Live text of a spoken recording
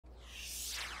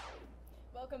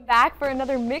Welcome back for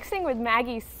another Mixing with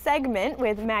Maggie segment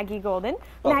with Maggie Golden.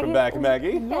 Welcome back,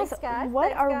 Maggie. Yes, Thanks, guys.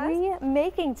 what Thanks, are guys. we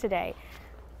making today?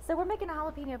 So we're making a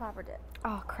jalapeno popper dip.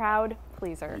 Oh, crowd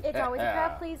pleaser. It's always a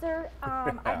crowd pleaser.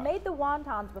 I've made the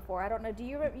wontons before. I don't know. Do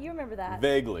you remember that?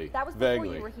 Vaguely. That was before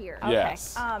Vaguely. you were here. Okay.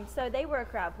 Yes. So they were a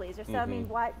crowd pleaser. So I mean,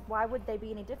 why would they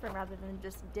be any different rather than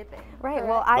just dipping? Right. Correct?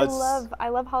 Well, I love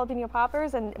jalapeno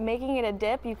poppers, and making it a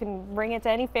dip. You can bring it to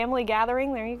any family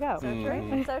gathering. There you go. So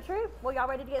true. So true. Well, y'all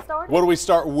ready to get started? What do we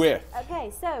start with?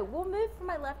 Okay, so we'll move from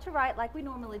my left to right like we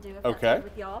normally do. If Okay. That's good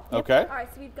with y'all. Okay. All right.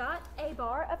 So we've got a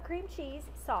bar of cream cheese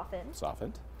softened.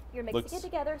 Softened. You're mixing it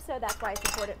together, so that's why it's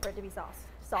important for it to be soft.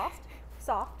 Soft.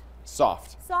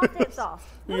 Soft. Soft and soft.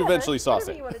 You eventually sauce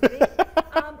Whatever it. you want it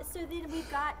to be. So then we've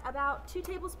got about 2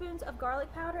 tablespoons of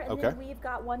garlic powder, and Okay. then we've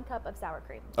got 1 cup of sour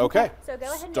cream. Okay. So go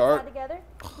ahead and Start. mix that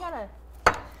together.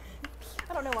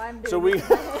 I don't know why I'm doing So we.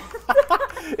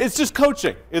 this. It's just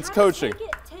coaching. It's coaching.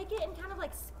 Take it and kind of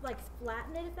like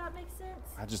flatten it, if that makes sense.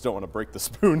 I just don't want to break the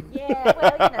spoon. Yeah,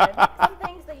 well, you know, some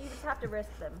things that you just have to risk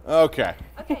them. Okay.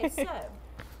 Okay, so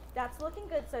that's looking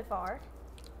good so far.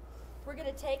 We're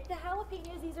gonna take the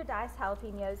jalapenos. These are diced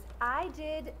jalapenos. I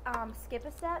did skip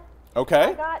a step. Okay.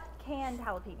 I got canned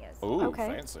jalapenos. Ooh, Okay.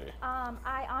 fancy.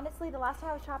 I honestly, the last time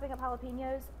I was chopping up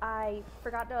jalapenos, I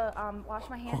forgot to wash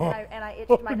my hands and I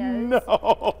itched my nose.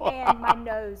 No. And my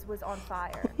nose was on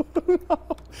fire.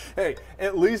 Hey,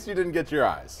 at least you didn't get your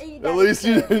eyes. That At is least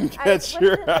you true. didn't I- get what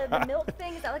your is it, the eyes. milk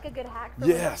thing, is that like a good hack for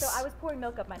Yes. women? So I was pouring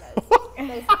milk up my nose,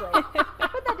 basically.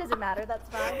 But that doesn't matter, that's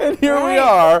fine. And here we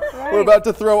are. We're about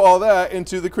to throw all that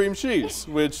into the cream cheese,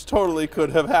 which totally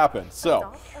could have happened.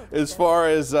 So, as far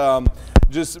as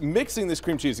just mixing this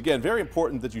cream cheese, again, very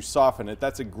important that you soften it.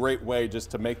 That's a great way just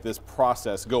to make this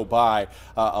process go by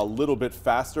a little bit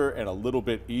faster and a little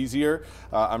bit easier.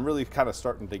 I'm really kind of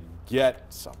starting to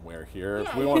get somewhere here. Yeah,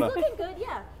 If we want it's to. looking good,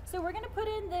 yeah. So we're going to put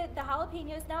in the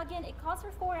jalapenos. Now again, it calls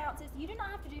for 4 ounces. You do not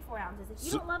have to do 4 ounces. If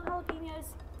you don't love jalapenos,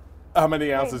 How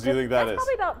many ounces do you think that that's is?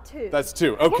 probably about 2. That's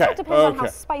 2. I guess Okay. it depends on how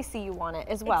Okay. spicy you want it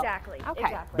as well. Exactly, Okay.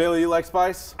 exactly. Bailey, you like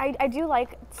spice? I do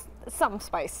like some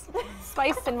spice.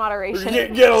 Spice in moderation.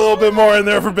 Get a little bit more in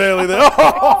there for Bailey then.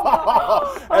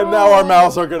 And now our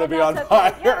mouths are going to be on That's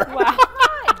okay. fire. Yeah,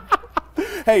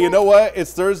 fine. Hey, you know what?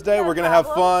 It's Thursday. No We're going to have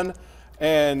problem. fun.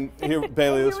 And here,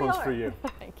 Bailey, Here this we one's are. for you.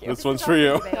 Thank you. This one's for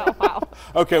you. Oh, wow.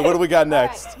 Okay, what do we got All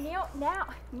next? right,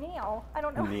 now, I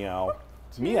don't know. Meow.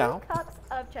 2 Meow. cups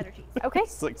of cheddar cheese. Okay.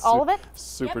 It's like All of it?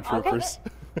 Super Yep, all of Troopers.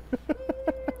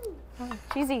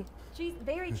 Cheesy.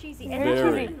 Very cheesy. Very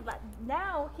Very. cheesy.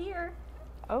 Now here,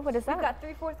 Oh, what is we've that? got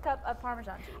 3/4 cup of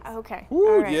Parmesan cheese. Okay. Ooh,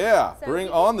 All right. yeah. So Bring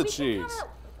we on can- the we can cheese. kinda-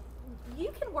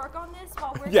 you can work on this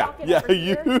while we're Yeah, talking yeah, over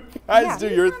you here. guys Yeah. do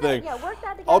You your kinda- thing. Yeah, work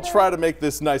that together. I'll try to make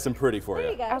this nice and pretty for There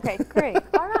you you. go. Okay, great.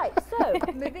 All right, so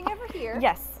moving over here.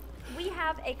 Yes. We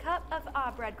have a cup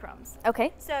of breadcrumbs.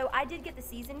 Okay. So I did get the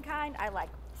seasoned kind. I like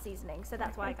seasoning, so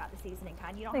that's why I got the seasoning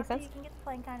kind. You don't Makes have to. sense. You can get the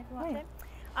plain kind if you want Yeah.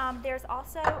 to. There's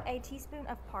also a teaspoon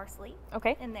of parsley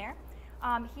Okay. in there.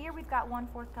 Here we've got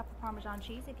 1/4 cup of Parmesan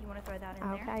cheese if you want to throw that in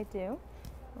Okay, there. I do.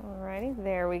 Alrighty,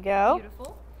 there we go.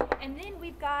 Beautiful. And then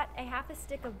we've got a 1/2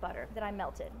 stick of butter that I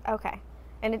melted. Okay.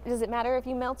 And does it matter if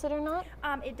you melt it or not?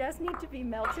 It does need to be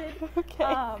melted.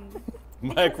 Okay.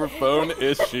 Microphone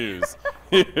issues.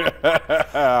 It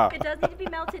does need to be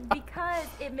melted because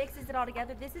it mixes it all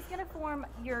together. This is going to form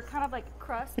your kind of like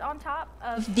crust on top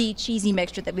of the cheesy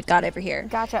mixture that we've got over here.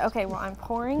 Gotcha. Okay, well, I'm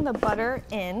pouring the butter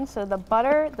in. So the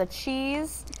butter, the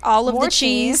cheese. All of more the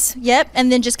cheese. Yep,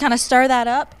 and then just kind of stir that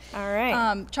up. All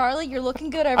right. Charlie, you're looking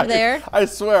good over there. I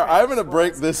swear, I'm going to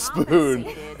break this spoon,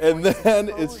 and then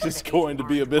it's just going to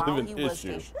be a bit of an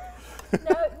issue.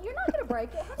 No, you're not going to break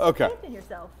it. Have some Okay. faith in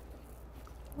yourself.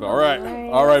 All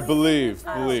right, believe.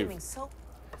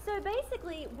 So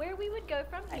basically, where we would go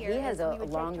from here He has is we a would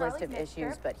take long list Charlie's of mixture.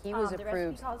 issues, but he was The recipe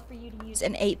approved. calls for you to use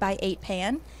an 8x8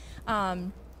 pan.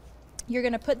 You're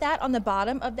going to put that on the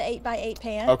bottom of the 8x8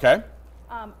 pan. Okay.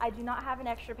 I do not have an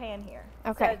extra pan here.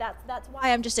 Okay. So that's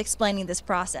why I'm just explaining this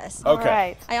process. Okay. All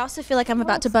right. I also feel like I'm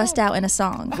about to bust out in a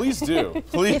song. Please do.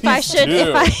 Please If I should, do.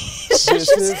 if I should This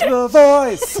is the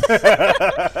voice.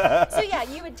 So yeah,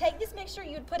 you would take this mixture,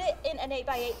 you would put it in an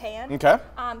 8x8 pan. Okay.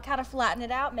 Kind of flatten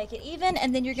it out, make it even,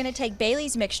 and then you're going to take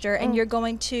Bailey's mixture and you're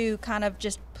going to kind of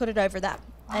just put it over that,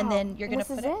 and then you're going to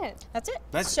This put is it. it. That's it.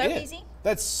 That's so it. easy.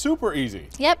 That's super easy.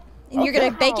 Yep. And you're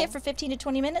going to bake Wow. it for 15 to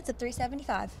 20 minutes at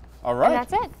 375. All right. And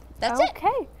that's it. That's it.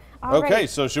 Okay. All Okay, right.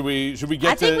 so should we get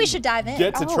I think to we should dive in.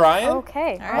 Get to Oh, trying?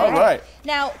 Okay. All right.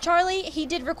 Now, Charlie, he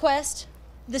did request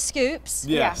the scoops.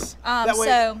 Yes. Yeah. That way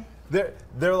So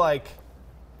they're like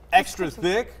extra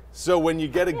thick, So when you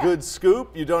get a good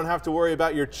scoop, you don't have to worry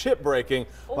about your chip breaking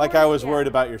like I was worried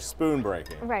about your spoon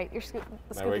breaking. Right, your scoop.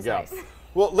 The There scoop we is go. nice.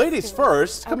 Well, ladies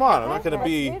first. Come on, I'm not going to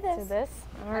be. Do this.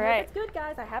 All I hope right. it's good,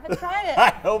 guys. I haven't tried it. I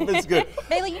hope it's good.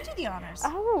 Bailey, you do the honors.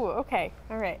 Oh, okay.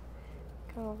 All right.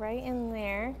 Go right in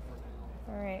there.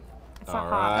 All right. It's not All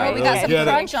hot. right, Oh, we got let's some get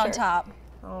it. crunch on top.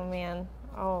 Oh man.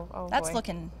 Oh That's boy.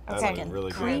 looking, That's looking looking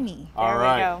really good. creamy. All There we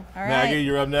right, go. All Maggie, right.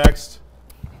 you're up next.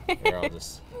 Here, I'll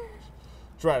just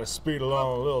try to speed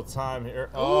along a little time here.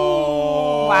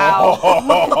 Oh,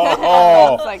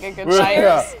 Wow. Looks like a good bite.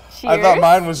 Yeah. Cheers. I thought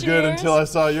mine was good Cheers. until I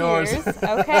saw yours. Cheers.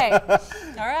 Okay.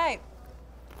 All right.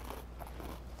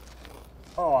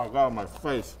 Oh, I got it on my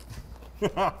face.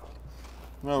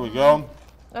 There we go.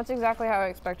 That's exactly how I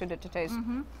expected it to taste.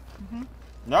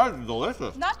 That is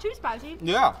delicious. Not too spicy.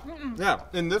 Yeah, yeah.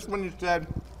 And this one you said,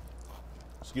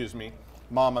 excuse me,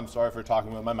 Mom, I'm sorry for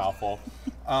talking with my mouth full.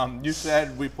 You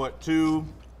said we put two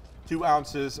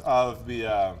ounces of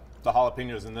the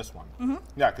jalapenos in this one.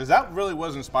 Yeah, because that really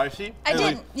wasn't spicy. I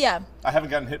didn't, yeah. I haven't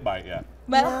gotten hit by it yet.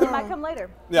 Well, it might come later.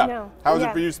 Yeah. No. How is it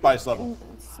Yeah. for you, spice level?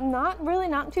 It's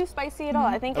not too spicy at all.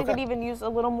 I think I could even use a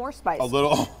little more spice. A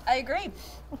little. I agree.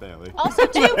 Bailey. Also,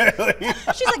 too,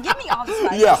 she's like, give me all the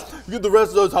spices. Yeah, get the rest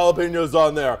of those jalapenos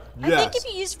on there. I think if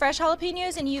you use fresh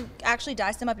jalapenos and you actually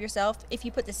dice them up yourself, if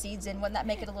you put the seeds in, wouldn't that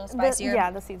make it a little spicier?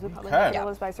 Yeah, the seeds would probably Okay. be a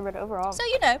little spicier, but overall, So,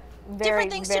 you know, very,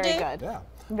 different things very to do. good. Yeah.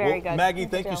 Very Well, good. Maggie,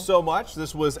 Good thank you deal. so much.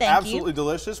 This was Thank you. absolutely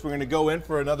delicious. We're going to go in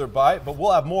for another bite, but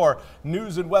we'll have more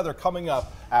news and weather coming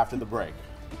up after the break.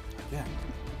 Yeah,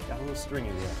 got a little stringy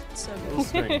there. So A little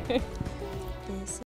stringy. This